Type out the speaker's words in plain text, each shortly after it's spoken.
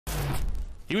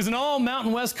He was an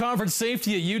all-Mountain West Conference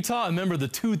safety at Utah, a member of the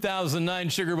 2009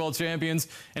 Sugar Bowl champions,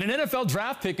 and an NFL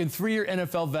draft pick and 3-year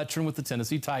NFL veteran with the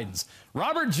Tennessee Titans.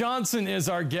 Robert Johnson is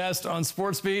our guest on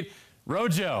SportsBeat.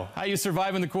 Rojo, how you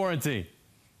surviving the quarantine?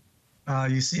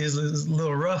 You see, it's a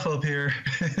little rough up here.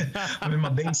 I'm in my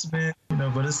basement,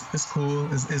 but it's cool.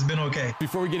 It's been okay.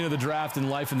 Before we get into the draft and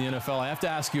life in the NFL, I have to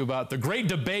ask you about the great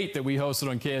debate that we hosted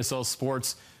on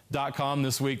KSLSports.com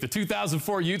this week. The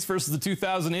 2004 Utes versus the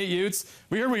 2008 Utes.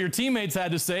 We heard what your teammates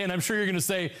had to say, and I'm sure you're going to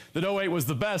say that 08 was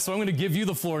the best, so I'm going to give you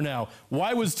the floor now.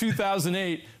 Why was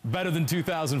 2008 better than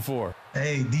 2004?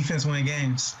 Hey, defense winning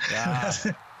games. Yeah.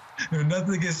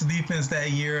 Nothing against the defense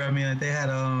that year. I mean, they had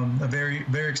a very,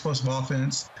 very explosive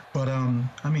offense. But,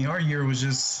 I mean, our year was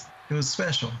just, it was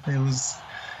special. It was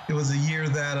a year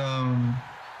that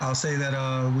I'll say that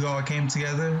we all came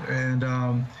together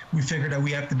and we figured that we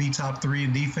have to be top 3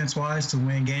 in defense-wise to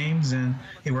win games, and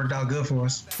it worked out good for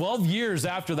us. 12 years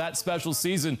after that special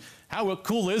season, how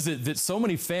cool is it that so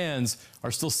many fans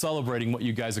are still celebrating what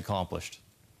you guys accomplished?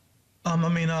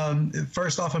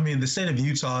 First off, the state of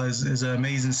Utah is an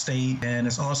amazing state, and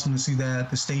it's awesome to see that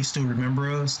the state still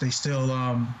remember us. They still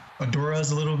adore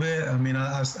us a little bit.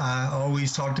 I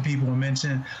always talk to people and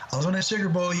mention I was on that Sugar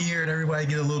Bowl year, and everybody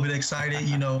get a little bit excited.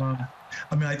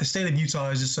 Like the state of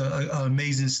Utah is just an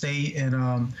amazing state,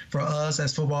 and for us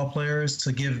as football players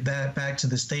to give that back to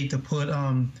the state, to put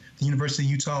the University of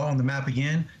Utah on the map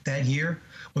again that year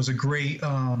was a great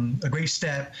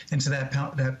step into that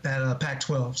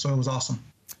Pac-12. So it was awesome.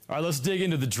 All right, let's dig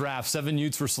into the draft. 7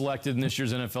 Utes were selected in this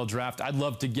year's NFL draft. I'd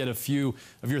love to get a few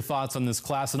of your thoughts on this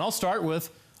class, and I'll start with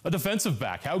a defensive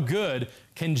back. How good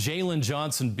can Jalen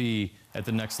Johnson be at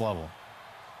the next level?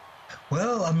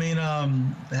 Well,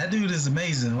 that dude is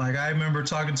amazing. Like, I remember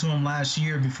talking to him last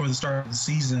year before the start of the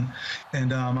season,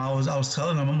 and I was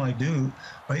telling him, I'm like, dude,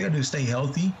 all you gotta do is stay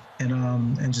healthy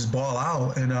and just ball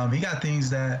out. And he got things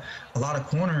that a lot of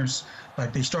corners,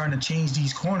 like, they're starting to change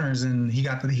these corners, and he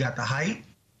got the height.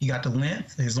 He got the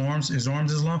length. His arms is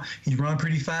long. He run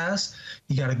pretty fast.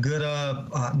 He got a good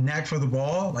knack for the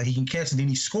ball. Like, he can catch it, then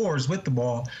he scores with the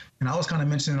ball. And I was kind of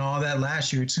mentioning all that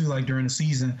last year too, like during the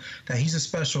season, that he's a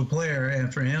special player.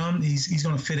 And for him, he's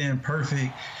going to fit in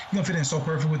perfect. He's going to fit in so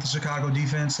perfect with the Chicago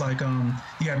defense. Like, you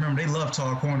got to remember, they love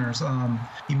tall corners.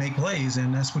 He make plays,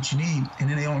 and that's what you need. And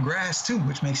then they own grass too,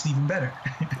 which makes it even better.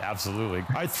 Absolutely. All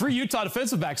right, 3 Utah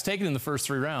defensive backs taken in the first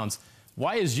 3 rounds.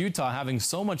 Why is Utah having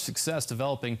so much success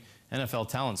developing NFL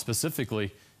talent,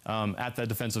 specifically at that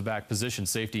defensive back position,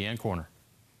 safety and corner?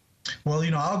 Well,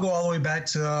 I'll go all the way back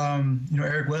to,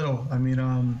 Eric Weddle.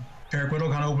 Eric Weddle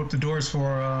kind of opened up the doors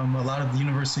for a lot of the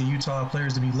University of Utah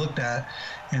players to be looked at.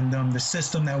 And the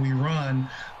system that we run,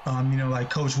 like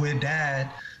Coach Witt, Dad,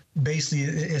 basically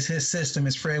it's his system.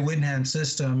 It's Fred Whittenham's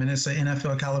system, and it's an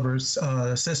NFL caliber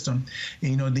system.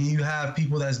 And, then you have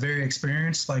people that's very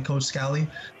experienced, like Coach Scally,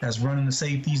 that's running the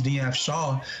safeties. Then you have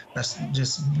Shaw, that's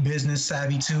just business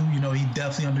savvy too. He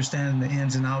definitely understands the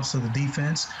ins and outs of the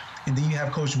defense. And then you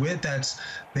have Coach Witt, that's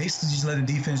basically just letting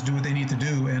the defense do what they need to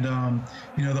do. And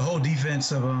the whole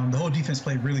defense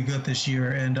played really good this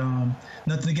year. And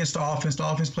nothing against the offense. The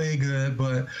offense played good,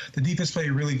 but the defense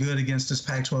played really good against this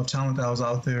Pac-12 talent that was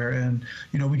out there. And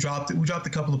we dropped a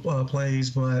couple of plays,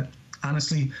 but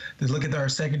honestly, to look at our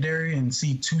secondary and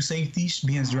see 2 safeties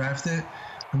being drafted,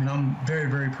 I'm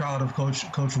very, very proud of Coach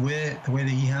Witt, the way that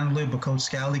he handled it, but Coach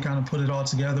Scally kind of put it all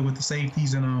together with the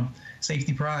safeties and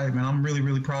safety pride. Man, I'm really,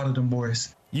 really proud of them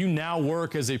boys. You now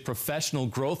work as a professional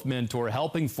growth mentor,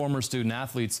 helping former student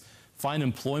athletes find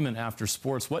employment after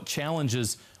sports. What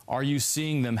challenges are you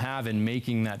seeing them have in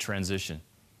making that transition?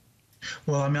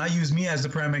 Well, I use me as the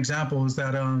prime example. Is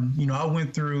that I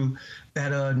went through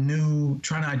that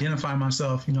trying to identify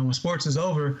myself. When sports is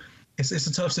over, it's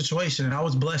a tough situation, and I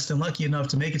was blessed and lucky enough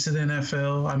to make it to the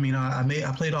NFL.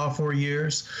 I played all 4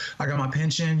 years. I got my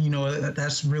pension.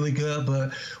 That's really good.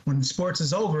 But when sports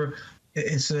is over,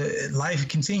 life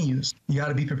continues. You got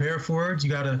to be prepared for it. You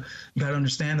got to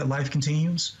understand that life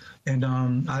continues. And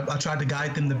I tried to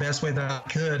guide them the best way that I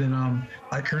could. And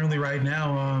I currently right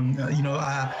now,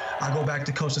 I go back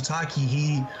to Coach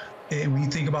Ataki. When you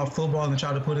think about football and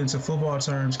try to put it into football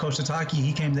terms, Coach Ataki,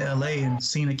 he came to LA and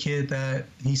seen a kid that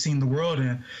he's seen the world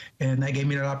in, and that gave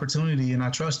me that opportunity, and I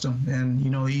trust him. And,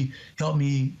 he helped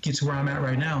me get to where I'm at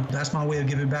right now. That's my way of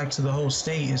giving back to the whole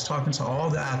state, is talking to all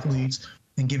the athletes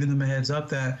and giving them a heads up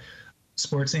that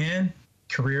sports end,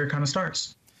 career kind of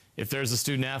starts. If there's a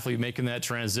student athlete making that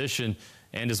transition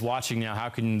and is watching now, how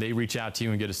can they reach out to you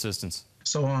and get assistance?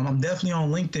 So I'm definitely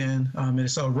on LinkedIn.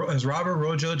 It's Robert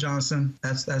Rojo Johnson.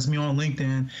 That's me on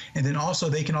LinkedIn. And then also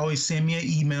they can always send me an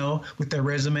email with their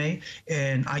resume,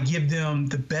 and I give them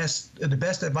the best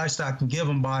advice that I can give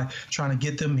them by trying to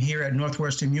get them here at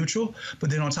Northwestern Mutual. But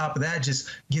then on top of that, just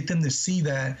get them to see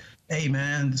that, hey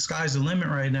man, the sky's the limit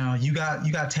right now. You got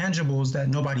tangibles that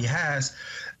nobody has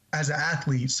as an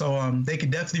athlete. So they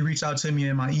could definitely reach out to me,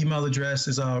 and my email address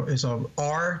is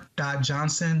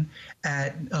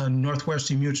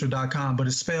r.johnson@northwesternmutual.com, but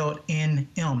it's spelled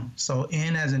NM. So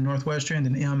N as in Northwestern,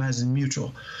 then M as in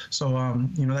mutual. So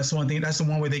that's the one thing. That's the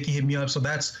one way they can hit me up. So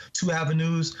that's 2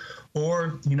 avenues.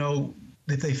 Or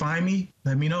if they find me,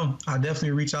 let me know. I'll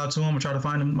definitely reach out to them and try to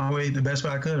find them my way the best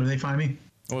way I could, or they find me.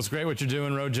 Well, it's great what you're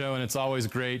doing, Rojo, and it's always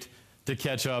great to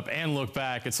catch up and look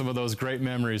back at some of those great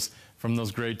memories from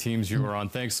those great teams you were on.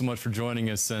 Thanks so much for joining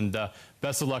us, and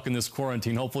best of luck in this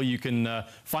quarantine. Hopefully you can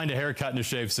find a haircut and a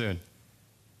shave soon.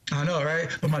 I know, right?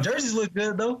 But my jerseys look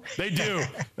good, though. They do.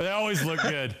 They always look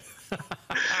good.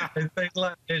 Thanks a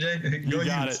lot, AJ. You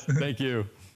got it. Thank you.